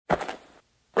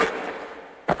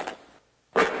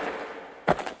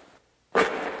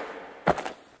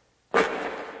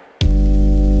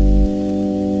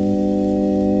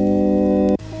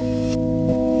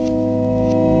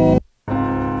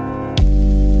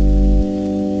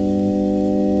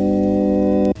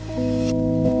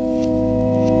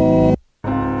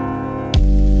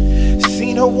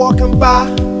walking by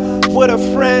with a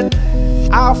friend,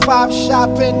 aisle 5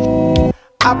 shopping.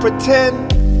 I pretend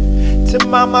to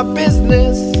mind my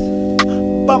business,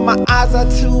 but my eyes are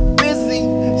too busy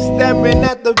staring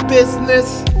at the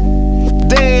business.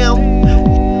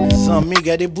 Damn, Some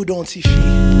amiga de budonti fi.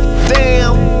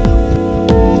 damn,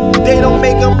 they don't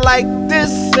make them like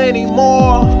this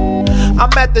anymore.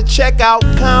 I'm at the checkout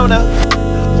counter.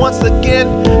 Once again,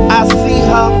 I see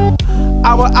her.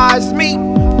 Our eyes meet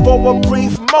for a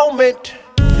brief moment.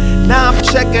 Now I'm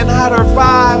checking out her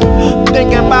vibe,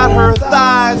 thinking about her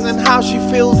thighs and how she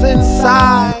feels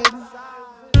inside.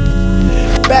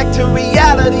 Back to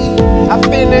reality, I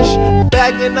finish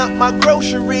bagging up my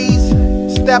groceries.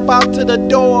 Step out to the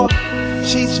door,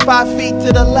 she's 5 feet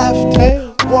to the left.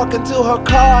 Walking to her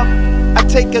car, I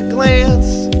take a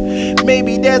glance.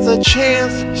 Maybe there's a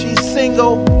chance she's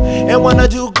single and wanna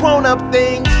do grown-up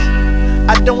things.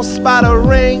 I don't spot a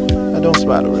ring.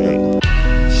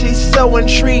 She's so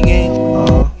intriguing.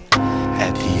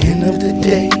 At the end of the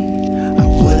day, I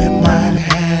wouldn't mind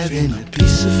having a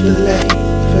piece of filet.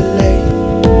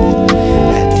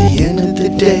 At the end of the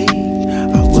day,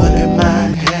 I wouldn't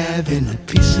mind having a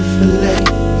piece of filet.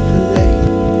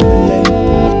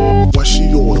 What she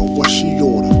order?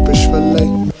 Fish fillet.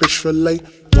 What she order? Fish fillet.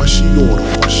 What she order?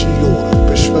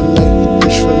 Fish fillet.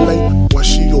 What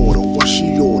she order?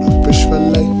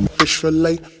 Fish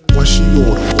fillet.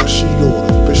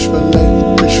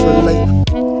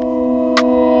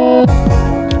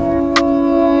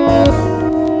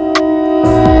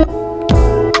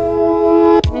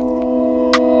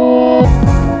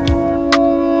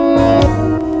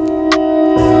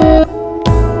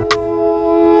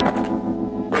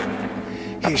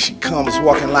 Here she comes,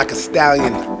 walking like a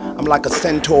stallion. I'm like a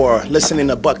centaur, listening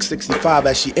to Buck 65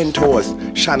 as she enters,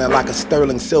 shining like a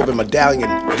sterling silver medallion.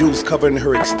 Jewels covering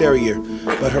her exterior,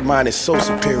 but her mind is so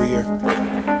superior.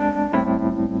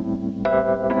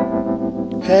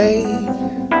 Hey,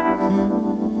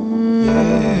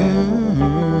 yeah.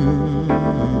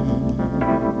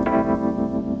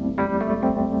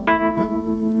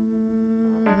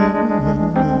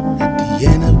 At the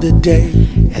end of the day,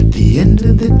 at the end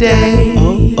of the day,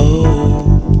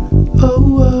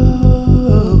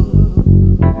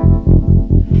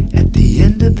 at the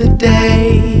end of the day,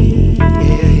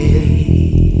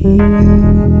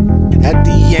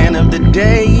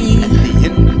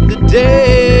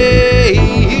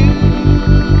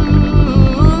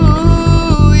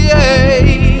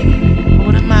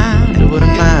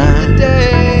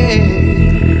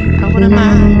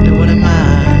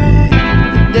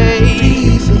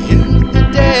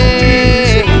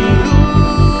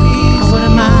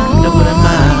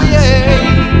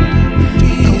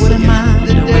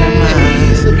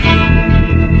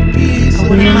 I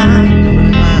wouldn't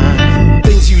mind.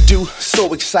 Things you do,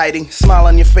 so exciting. Smile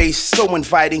on your face, so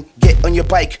inviting. Get on your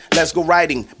bike, let's go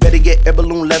riding. Better get a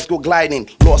balloon, let's go gliding.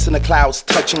 Lost in the clouds,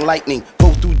 touching lightning.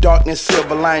 Go through darkness,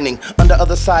 silver lining. On the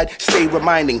other side, stay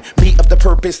reminding me of the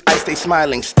purpose, I stay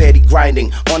smiling. Steady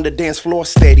grinding, on the dance floor,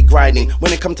 steady grinding.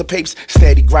 When it comes to papes,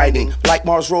 steady grinding. Like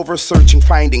Mars rover, searching,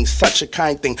 finding. Such a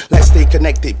kind thing, let's stay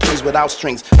connected. Please without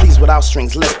strings,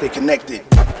 let's stay connected.